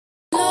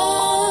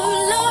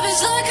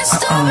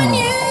stubborn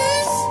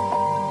youth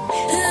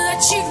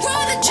that you'd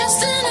rather just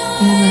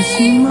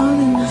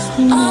deny.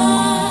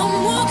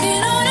 I'm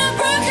walking on a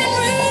broken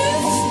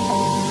roof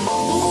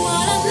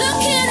while I'm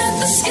looking at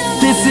the sky.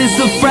 This is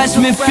a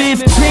freshman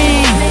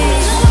 15.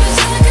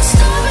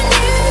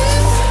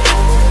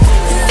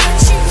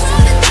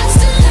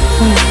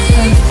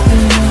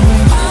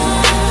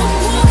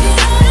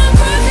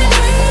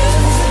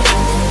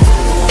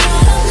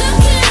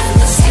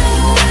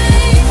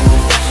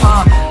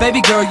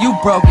 Baby girl, you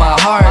broke my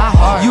heart.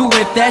 You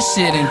ripped that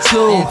shit in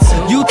two.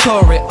 You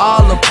tore it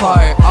all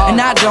apart, and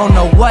I don't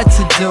know what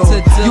to do.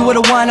 You were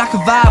the one I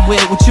could vibe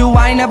with you,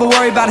 I ain't never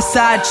worried about a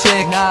side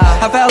chick.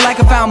 I felt like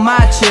I found my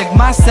chick,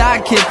 my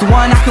sidekick, the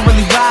one I could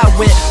really ride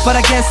with. But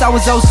I guess I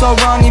was oh so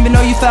wrong, even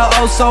though you felt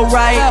oh so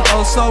right.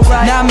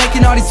 Now I'm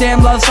making all these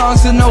damn love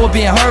songs to know what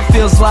being hurt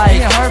feels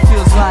like.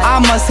 I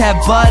must have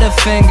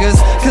butterfingers,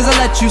 cause I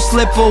let you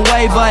slip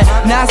away. But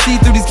now I see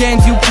through these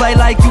games you play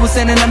like you were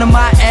sending under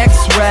my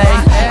x-ray.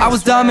 I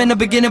was dumb in the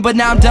beginning, but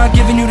now I'm done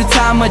giving you the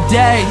time of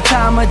day.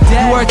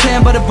 You were a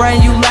 10, but a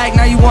brain you lack.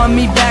 Now you want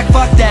me back,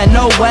 fuck that,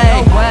 no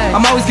way.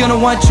 I'm always gonna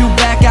want you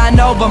back, I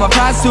know, but my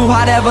pride's too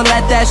high to ever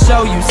let that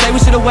show you. Say we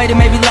should've waited,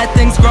 maybe let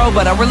things grow,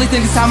 but I really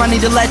think it's time I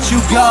need to let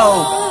you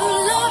go.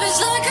 Love is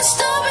like a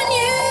stubborn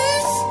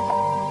youth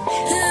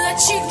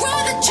that you'd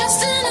rather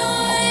just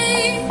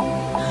deny.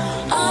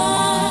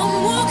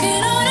 I'm walking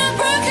on a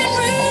broken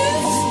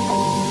roof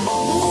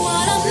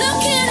while I'm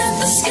looking at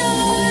the sky.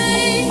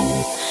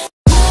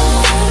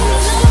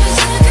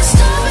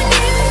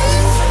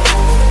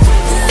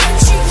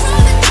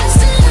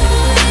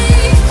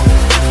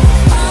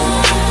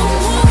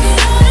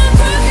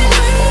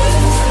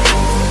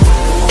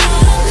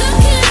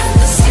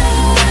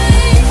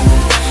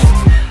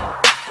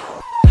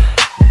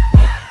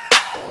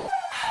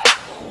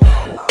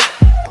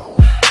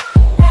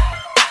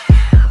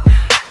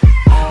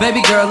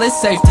 Baby girl, it's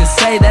safe to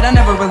say that I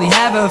never really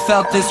haven't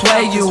felt this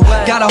way. You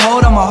got a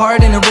hold on my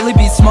heart, and it'd really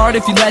be smart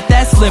if you let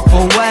that slip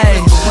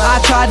away. I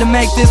tried to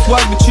make this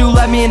work, but you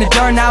let me in the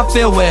dirt, now I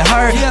feel with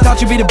hurt.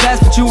 Thought you'd be the best,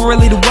 but you were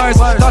really the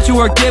worst. Thought you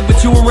were a gift, but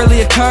you were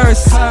really a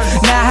curse.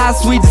 Now how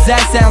sweet does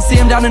that sound? See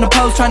him down in the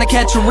post trying to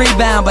catch a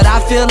rebound, but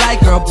I feel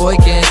like girl boy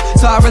again,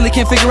 so I really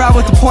can't figure out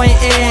what the point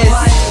is.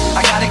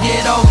 I gotta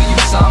get over you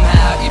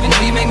somehow, even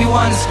though you make me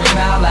wanna scream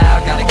out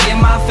loud. Gotta get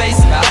my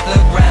face about the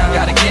ground,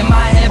 gotta get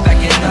my head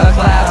back in the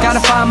clouds.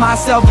 Gotta find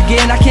myself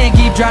again, I can't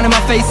keep drowning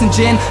my face in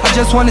gin. I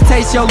just wanna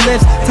taste your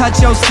lips, touch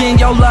your skin.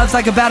 Your love's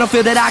like a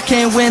battlefield that I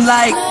can't win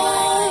like.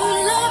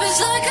 Love is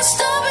like a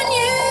stubborn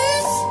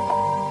youth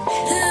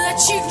that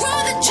you'd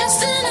rather just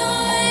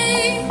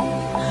deny.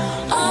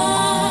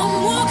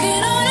 I'm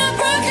walking on a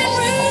broken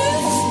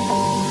roof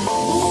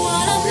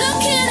while I'm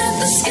looking at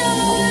the sky.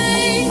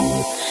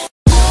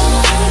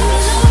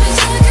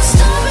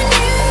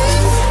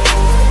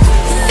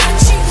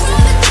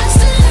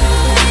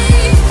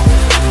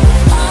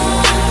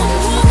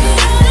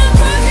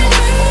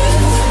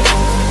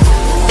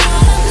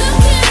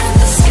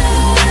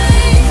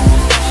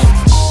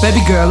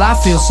 Baby girl, I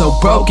feel so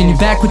broken. You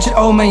back with your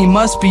old man, you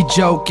must be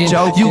joking.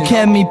 You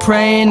kept me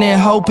praying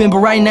and hoping, but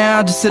right now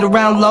I just sit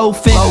around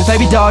loafing.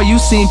 Baby doll, you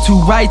seem too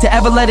right to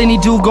ever let any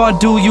dude go and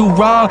do you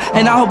wrong.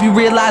 And I hope you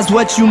realize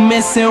what you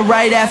missing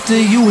right after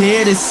you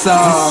hear this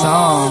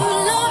song.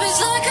 Love is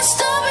like a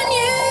stubborn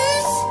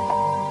youth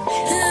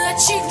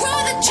that you'd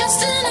rather just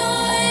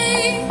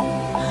deny.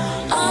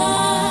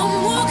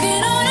 I'm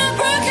walking on a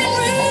broken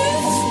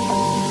roof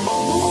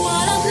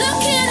while I'm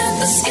looking at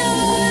the sky.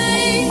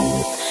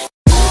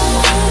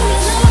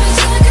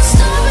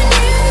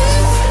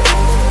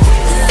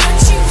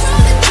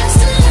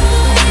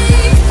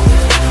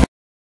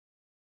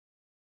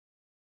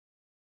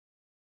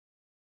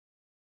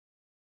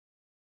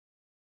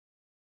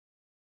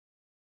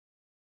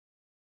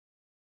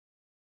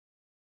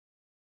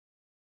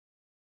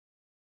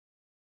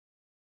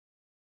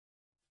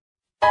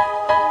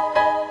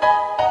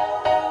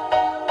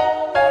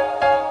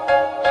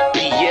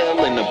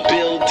 BL in the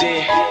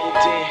building.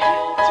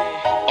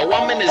 Oh,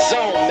 I'm in the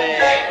zone,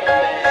 man.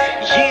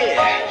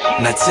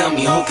 Yeah. Now tell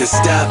me who can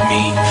stop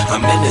me.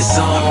 I'm in the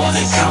zone.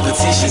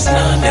 Competition's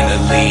none in a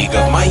league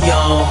of my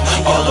own.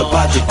 All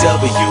about the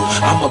W.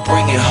 I'ma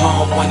bring it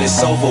home when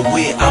it's over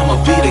with.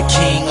 I'ma be the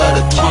king of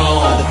the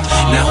throne.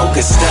 Now who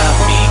can stop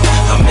me?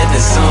 I'm in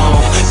the zone.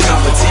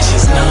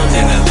 Competition's none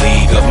in a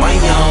league of my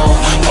own.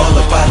 All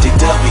about the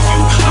W.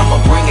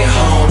 I'ma bring it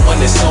home when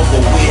it's over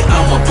with.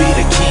 I'ma be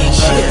the king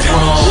of the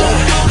throne.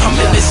 I'm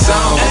in the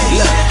zone.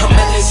 Look, I'm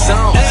in the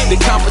zone. The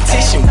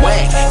competition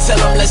whack.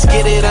 Tell them let's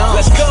get it on.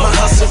 My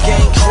hustle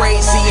game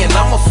crazy and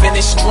I'ma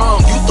finish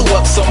strong. You threw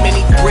up so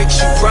many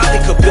bricks, you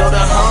probably could build a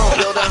home.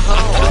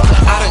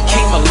 I done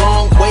came a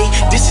long way.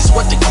 This is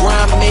what the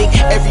grind make.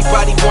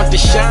 Everybody want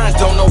to shine,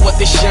 don't know what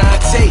the shine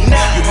take.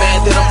 You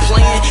mad that I'm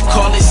playing?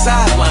 Call it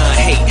sideline.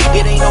 Hey,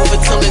 it ain't over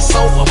till it's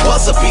over.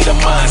 Buzzer be the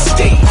mind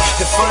state.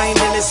 If I ain't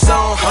in the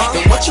zone,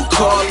 then what you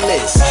call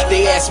this?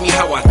 They ask me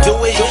how I do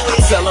it. I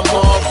tell them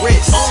all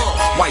wrist.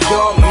 Why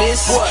y'all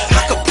miss?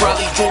 I could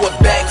probably do a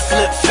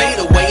backflip, fade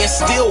away, and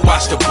still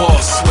watch the ball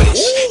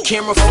switch.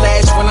 Camera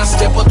flash when I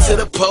step up to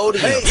the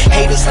podium.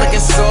 Haters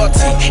looking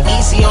salty,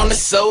 easy on the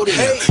sodium.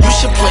 You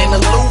should plan to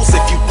lose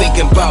if you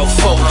thinking about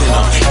folding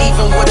them.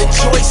 Even with a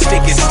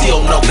joystick, it's still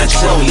no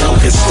control. No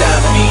can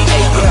stop me,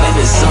 I'm in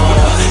the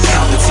zone.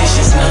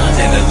 Competition's none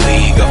in a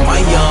league of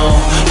my own.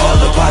 All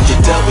about the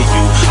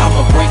W,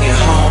 I'ma bring it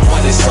home.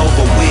 When it's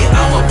over with,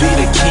 I'ma be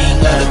the king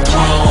of the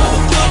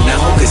throne. Now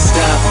who can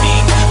stop me?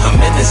 I'm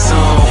in the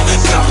zone.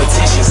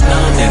 Competition's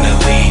none in a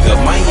league of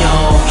my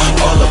own.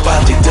 All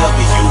about the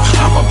W,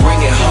 I'ma bring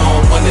it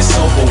home. When it's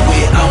over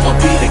with, I'ma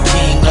be the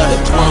king of the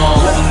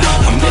throne.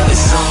 I'm in the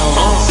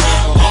zone.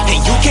 And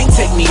you can't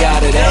take me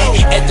out of that.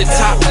 At the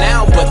top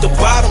now, but the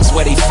bottom's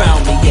where they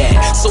found me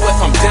at. So if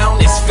I'm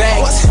down, it's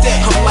facts.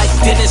 I'm like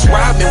Dennis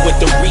Rodman with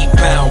the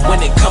rebound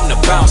when it come to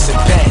bouncing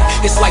back.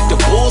 It's like the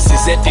Bulls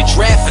is at the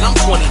draft and I'm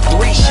 23.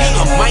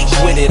 I'm Mike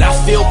with it, I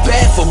feel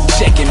bad for who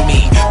checking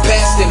me.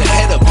 Passed and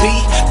ahead of B,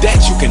 that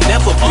you can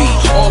never be.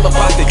 All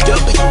about the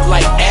W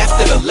like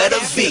after the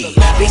letter V.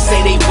 They say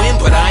they win,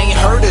 but I ain't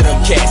heard of them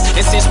cats.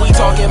 And since we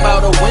talking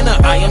about a winner,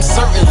 I am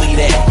certainly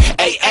that.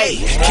 Ay,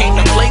 came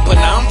to play, but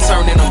now I'm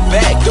turning them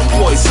back. Them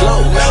boys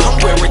low, I'm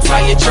where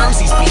retired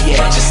jerseys be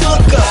at. Just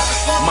look up,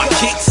 my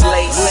kicks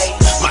lace,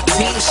 my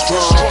team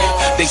strong.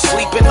 They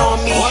sleeping on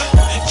me,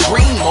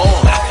 dream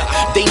on.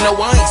 They know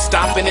I ain't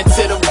stopping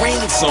until the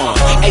ring's on.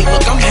 Hey,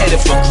 look, I'm headed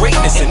for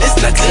greatness, and it's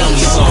not theme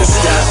song.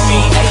 Stop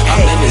me,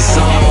 I'm in the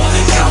zone.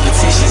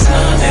 Competition's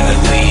none in a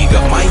league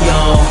of my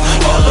own.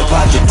 All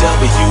about the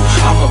W,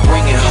 I'ma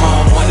bring it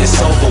home. When it's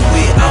over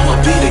with,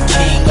 I'ma be the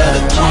king of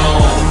the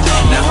throne.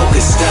 Now who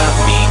can stop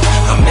me?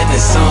 I'm in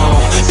the zone.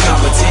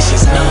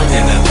 Competition's none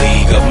in a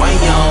league of my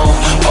own.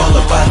 All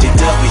about the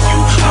W,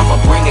 I'ma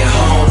bring it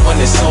home. When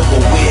it's over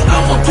with,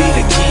 I'ma be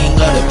the king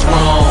of the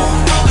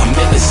throne. I'm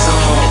in the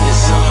zone, in the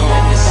zone,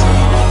 in the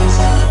zone.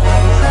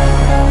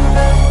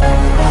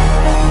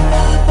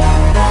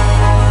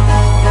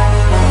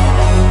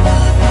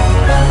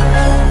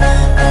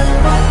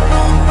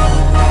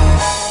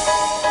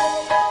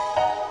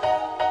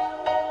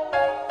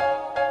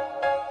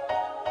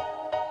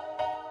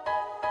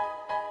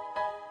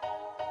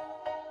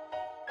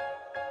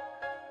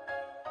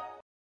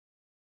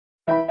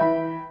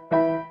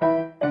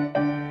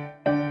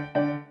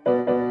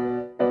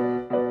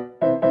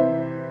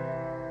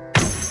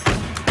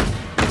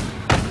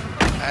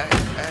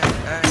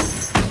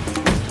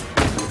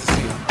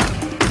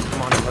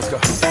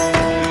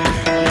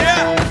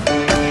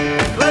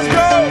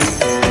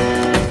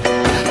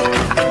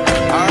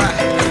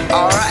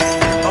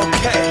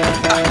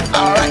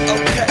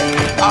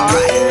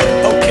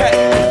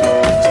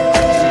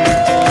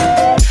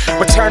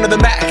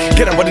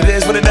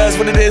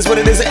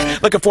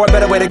 Looking for a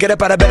better way to get up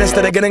out of bed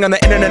instead of getting on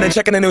the internet and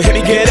checking a new hit.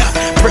 Me get up,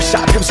 first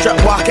shot, hip strut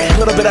walking, a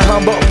little bit of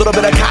humble, a little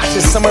bit of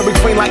cautious, somewhere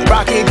between like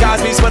Rocky and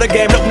Cosby's for the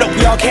game. Nope,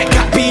 y'all can't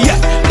copy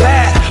yet.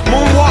 Bad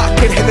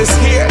moonwalking, and this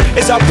here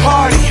is our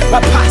party.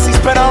 My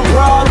posse's been on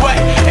Broadway,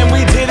 and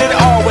we did it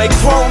all way.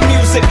 Chrome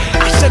music,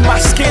 I shed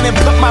my skin and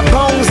put my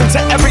bones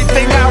into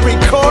everything I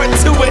record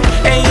to it.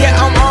 And yeah,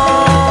 I'm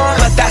on.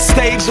 Let that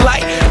stage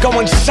light go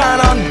and shine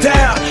on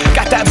down.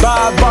 Got that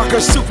Bob Barker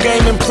suit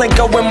game and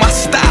Plinko in my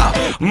style.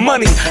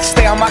 Money,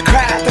 stay on my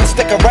craft and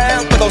stick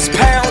around for those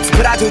pounds.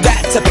 But I do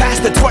that to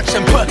pass the torch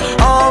and put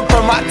on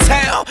for my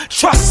town.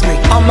 Trust me,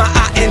 on my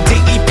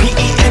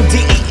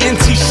INDEPENDENT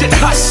shit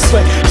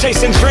hustling.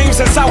 Chasing dreams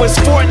since I was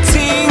 14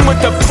 with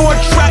the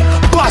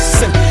 4-track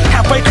bustin'.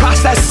 Halfway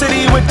across that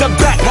city with the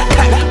back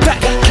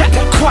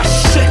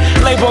crush shit.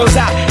 Labels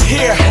out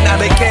here, now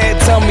they can't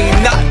tell me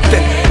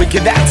nothing. We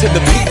give that to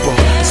the people,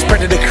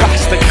 spread it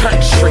across the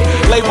country.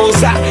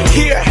 Labels out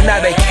here,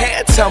 now they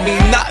can't tell me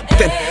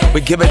nothing.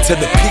 We give it to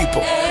the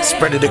people,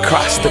 spread it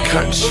across the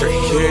country.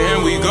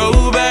 Here we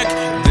go back,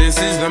 this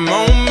is the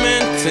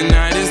moment,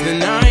 tonight is the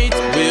night.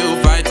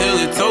 We'll fight till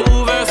it's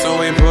over, so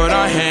we put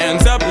our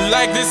hands up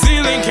like the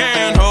ceiling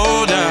can't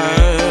hold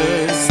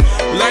us.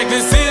 Like the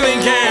ceiling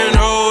can't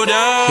hold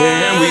us.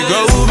 Here we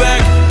go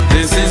back,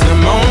 this is the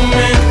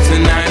moment,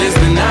 tonight is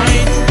the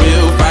night.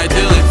 We'll fight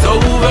till it's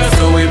over,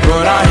 so we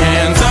put our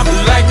hands up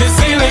like the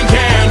ceiling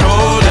can't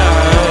hold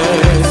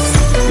us.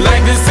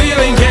 Like the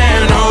ceiling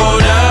can't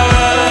hold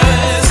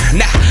us.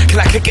 Nah, can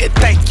I kick it?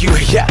 Thank you,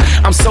 yeah,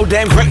 I'm so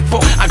damn grateful.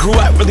 I grew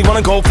up really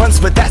wanna go fronts,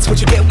 but that's what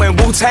you get when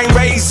Wu-Tang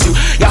raised you.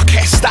 Y'all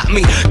can't stop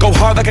me, go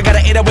hard like I got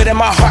an 808 in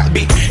my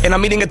heartbeat. And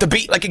I'm eating at the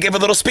beat like it gave a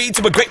little speed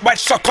to a great white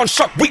shark on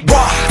shark week.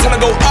 Raw, time to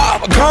go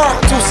off, gone,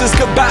 deuces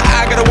goodbye.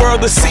 I got a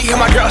world to see, and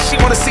my girl, she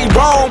wanna see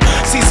Rome.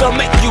 Caesar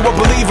make you a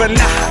believer,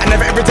 nah, I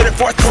never ever did it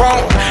for a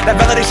throne. That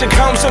validation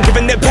comes from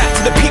giving it back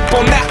to the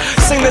people. Now,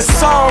 sing this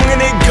song and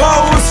it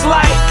goes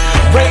like,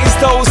 raise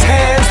those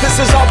hands, this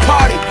is our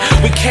party.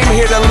 We came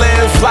here to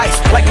live life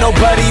like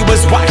nobody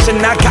was watching.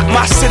 I got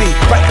my city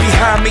right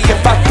behind me.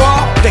 If I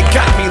fall, they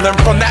got me. Learn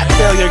from that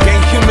failure,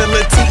 gain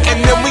humility, and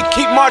then we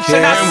keep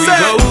marching. And we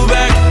go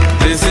back,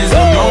 this is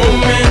the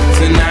moment,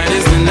 tonight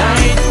is the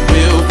night.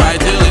 We'll fight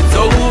till it's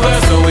over,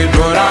 so we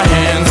put our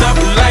hands